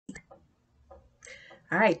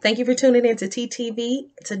All right, thank you for tuning in to TTV.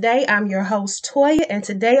 Today, I'm your host, Toya, and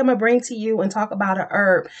today I'm going to bring to you and talk about a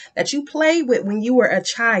herb that you played with when you were a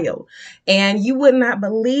child. And you would not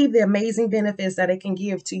believe the amazing benefits that it can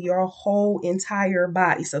give to your whole entire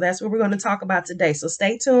body. So that's what we're going to talk about today. So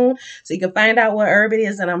stay tuned so you can find out what herb it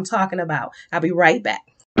is that I'm talking about. I'll be right back.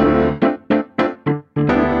 Come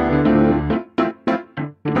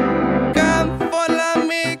follow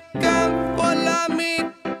me.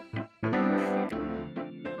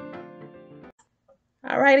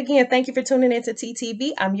 All right, again, thank you for tuning in to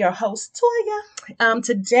TTV. I'm your host, Toya.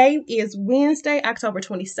 Today is Wednesday, October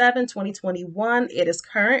 27, 2021. It is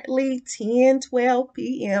currently 10:12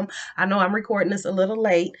 p.m. I know I'm recording this a little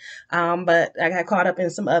late, but I got caught up in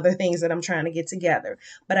some other things that I'm trying to get together.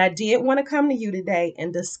 But I did want to come to you today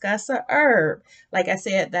and discuss a herb, like I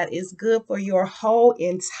said, that is good for your whole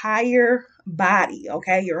entire body,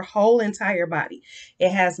 okay? Your whole entire body. It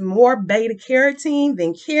has more beta carotene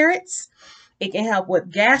than carrots. It can help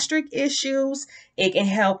with gastric issues. It can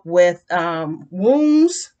help with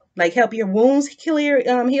wounds, like help your wounds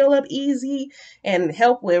heal up easy, and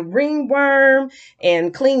help with ringworm,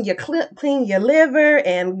 and clean your liver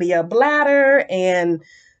and your bladder, and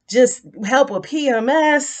just help with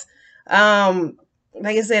PMS.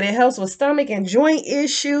 Like I said, it helps with stomach and joint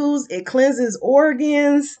issues. It cleanses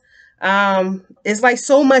organs. It's like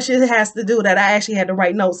so much it has to do that I actually had to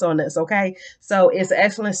write notes on this. Okay, so it's an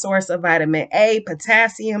excellent source of vitamin A,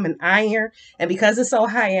 potassium, and iron. And because it's so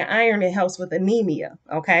high in iron, it helps with anemia.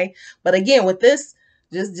 Okay, but again, with this,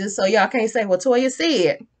 just so y'all can't say, well, Toya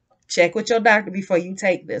said. Check with your doctor before you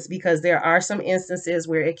take this, because there are some instances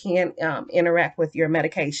where it can interact with your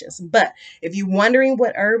medications. But if you're wondering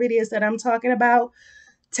what herb it is that I'm talking about,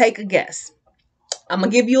 take a guess. I'm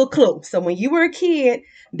gonna give you a clue. So when you were a kid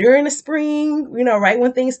during the spring, right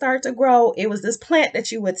when things start to grow, it was this plant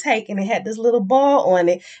that you would take, and it had this little ball on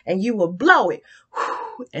it, and you would blow it,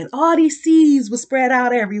 and all these seeds would spread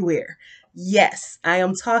out everywhere. Yes, I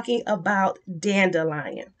am talking about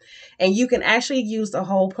dandelion. And you can actually use the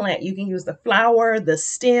whole plant. You can use the flower, the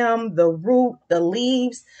stem, the root, the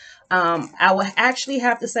leaves. I would actually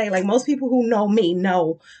have to say, like most people who know me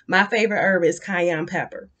know, my favorite herb is cayenne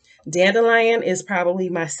pepper. Dandelion is probably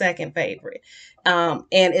my second favorite. And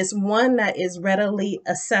it's one that is readily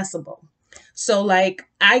accessible. So, like,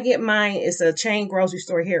 I get mine, it's a chain grocery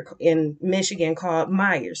store here in Michigan called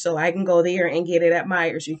Myers. So I can go there and get it at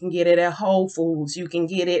Myers. You can get it at Whole Foods. You can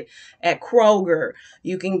get it at Kroger.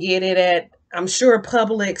 You can get it at, I'm sure,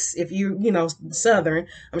 Publix. If Southern,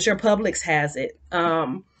 I'm sure Publix has it.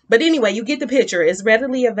 But anyway, you get the picture. It's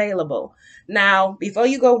readily available. Now, before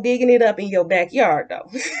you go digging it up in your backyard,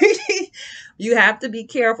 though, you have to be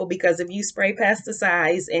careful, because if you spray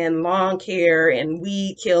pesticides and lawn care and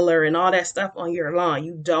weed killer and all that stuff on your lawn,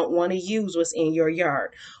 you don't want to use what's in your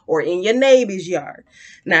yard or in your neighbor's yard.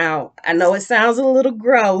 Now, I know it sounds a little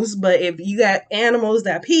gross, but if you got animals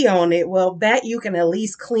that pee on it, well, that you can at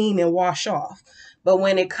least clean and wash off. But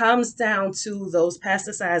when it comes down to those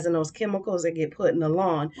pesticides and those chemicals that get put in the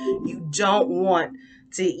lawn, you don't want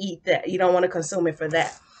to eat that. You don't want to consume it for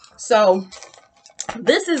that. So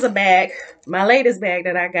this is a bag, my latest bag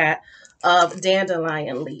that I got, of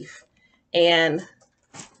dandelion leaf. And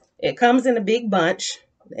it comes in a big bunch.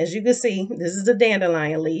 As you can see, this is the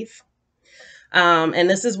dandelion leaf. And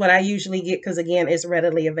this is what I usually get because, again, it's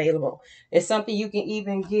readily available. It's something you can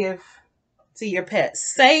even give to your pet.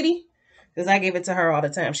 Sadie, because I give it to her all the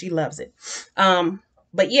time. She loves it.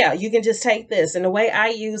 But yeah, you can just take this. And the way I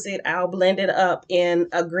use it, I'll blend it up in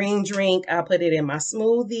a green drink. I'll put it in my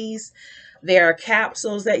smoothies. There are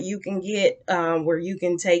capsules that you can get where you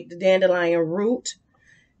can take the dandelion root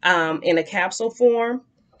in a capsule form.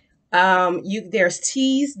 There's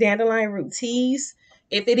teas, dandelion root teas.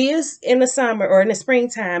 If it is in the summer or in the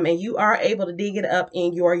springtime and you are able to dig it up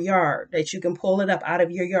in your yard, that you can pull it up out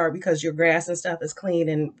of your yard because your grass and stuff is clean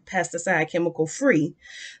and pesticide chemical free,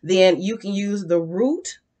 then you can use the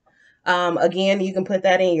root. Again, you can put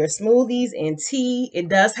that in your smoothies and tea. It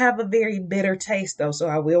does have a very bitter taste though, so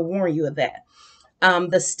I will warn you of that.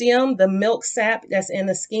 The stem, the milk sap that's in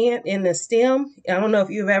the stem. I don't know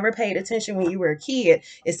if you've ever paid attention when you were a kid.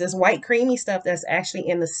 It's this white creamy stuff that's actually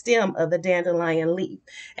in the stem of the dandelion leaf.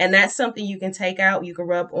 And that's something you can take out. You can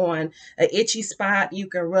rub on an itchy spot. You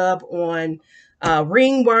can rub on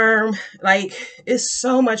ringworm. Like, it's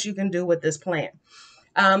so much you can do with this plant.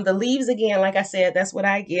 The leaves, again, like I said, that's what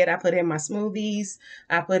I get. I put in my smoothies.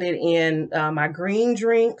 I put it in my green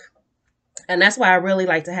drink. And that's why I really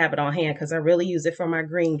like to have it on hand, because I really use it for my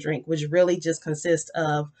green drink, which really just consists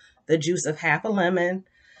of the juice of half a lemon,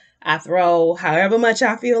 I throw however much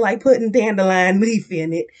I feel like putting dandelion leaf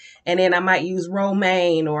in it. And then I might use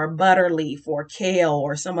romaine or butter leaf or kale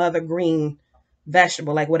or some other green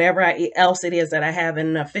vegetable, like whatever else it is that I have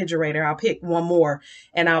in the refrigerator. I'll pick one more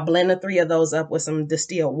and I'll blend the three of those up with some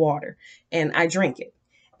distilled water and I drink it.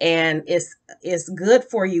 And it's good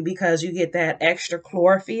for you because you get that extra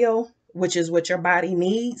chlorophyll, which is what your body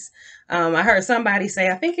needs. I heard somebody say,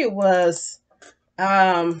 I think it was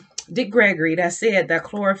Dick Gregory that said that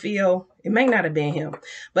chlorophyll, it may not have been him,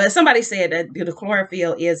 but somebody said that the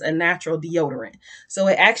chlorophyll is a natural deodorant. So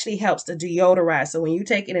it actually helps to deodorize. So when you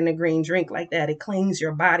take it in a green drink like that, it cleans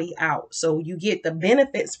your body out. So you get the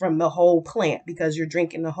benefits from the whole plant because you're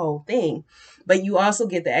drinking the whole thing, but you also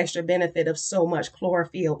get the extra benefit of so much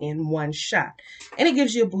chlorophyll in one shot. And it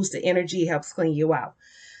gives you a boost of energy, helps clean you out.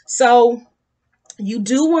 So you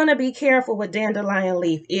do want to be careful with dandelion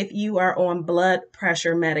leaf if you are on blood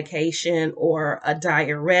pressure medication or a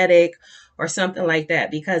diuretic or something like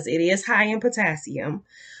that, because it is high in potassium.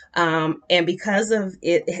 And because of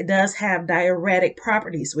it, it does have diuretic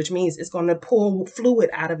properties, which means it's going to pull fluid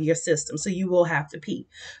out of your system. So you will have to pee.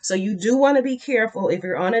 So you do want to be careful if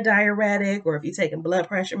you're on a diuretic or if you're taking blood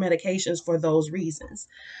pressure medications for those reasons.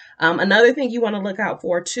 Another thing you want to look out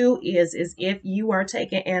for too is if you are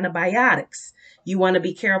taking antibiotics. You want to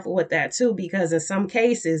be careful with that too, because in some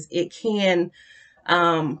cases it can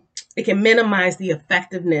minimize the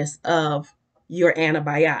effectiveness of your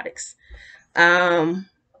antibiotics. And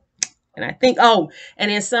I think,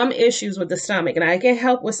 and in some issues with the stomach, and I can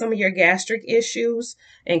help with some of your gastric issues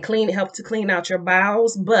and help to clean out your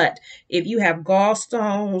bowels. But if you have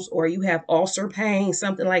gallstones or you have ulcer pain,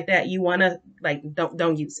 something like that, you want to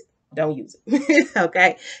don't use it. Don't use it.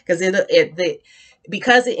 Okay. Because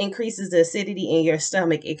because it increases the acidity in your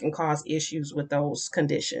stomach, it can cause issues with those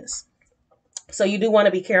conditions. So you do want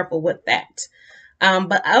to be careful with that.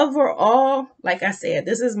 But overall, like I said,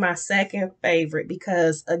 this is my second favorite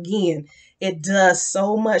because, again, it does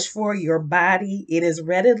so much for your body. It is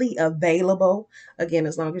readily available. Again,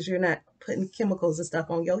 as long as you're not putting chemicals and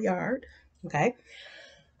stuff on your yard. Okay.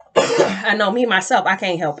 I know me, myself, I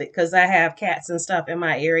can't help it because I have cats and stuff in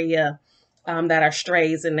my area that are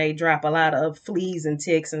strays and they drop a lot of fleas and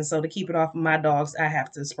ticks. And so to keep it off of my dogs, I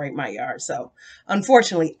have to spray my yard. So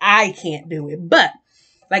unfortunately, I can't do it. But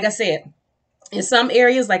like I said, in some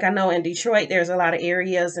areas, like I know in Detroit, there's a lot of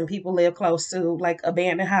areas and people live close to like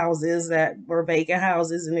abandoned houses that were vacant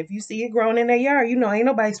houses. And if you see it growing in their yard, you know, ain't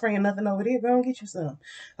nobody spraying nothing over there. Go and get you some.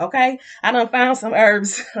 Okay. I done found some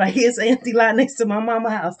herbs. Like here's an empty lot next to my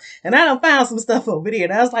mama's house. And I done found some stuff over there.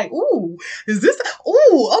 And I was like, ooh, is this?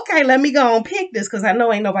 Ooh, okay. Let me go and pick this because I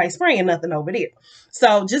know ain't nobody spraying nothing over there.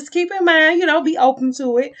 So just keep in mind, you know, be open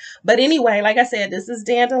to it. But anyway, like I said, this is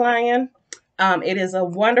dandelion. It is a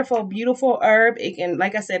wonderful, beautiful herb. It can,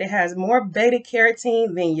 like I said, it has more beta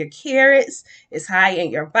carotene than your carrots. It's high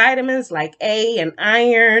in your vitamins like A and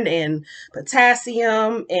iron and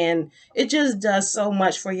potassium, and it just does so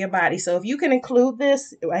much for your body. So if you can include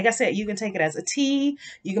this, like I said, you can take it as a tea.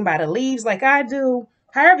 You can buy the leaves like I do.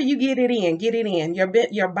 However you get it in, get it in.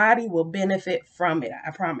 Your body will benefit from it.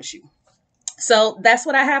 I promise you. So that's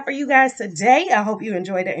what I have for you guys today. I hope you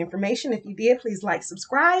enjoyed the information. If you did, please like,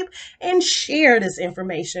 subscribe, and share this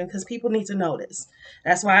information because people need to know this.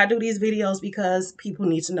 That's why I do these videos, because people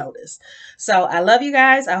need to know this. So I love you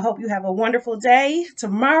guys. I hope you have a wonderful day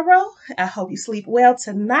tomorrow. I hope you sleep well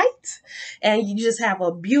tonight and you just have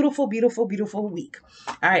a beautiful, beautiful, beautiful week.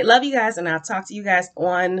 All right. Love you guys. And I'll talk to you guys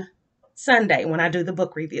on Sunday when I do the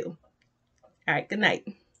book review. All right. Good night.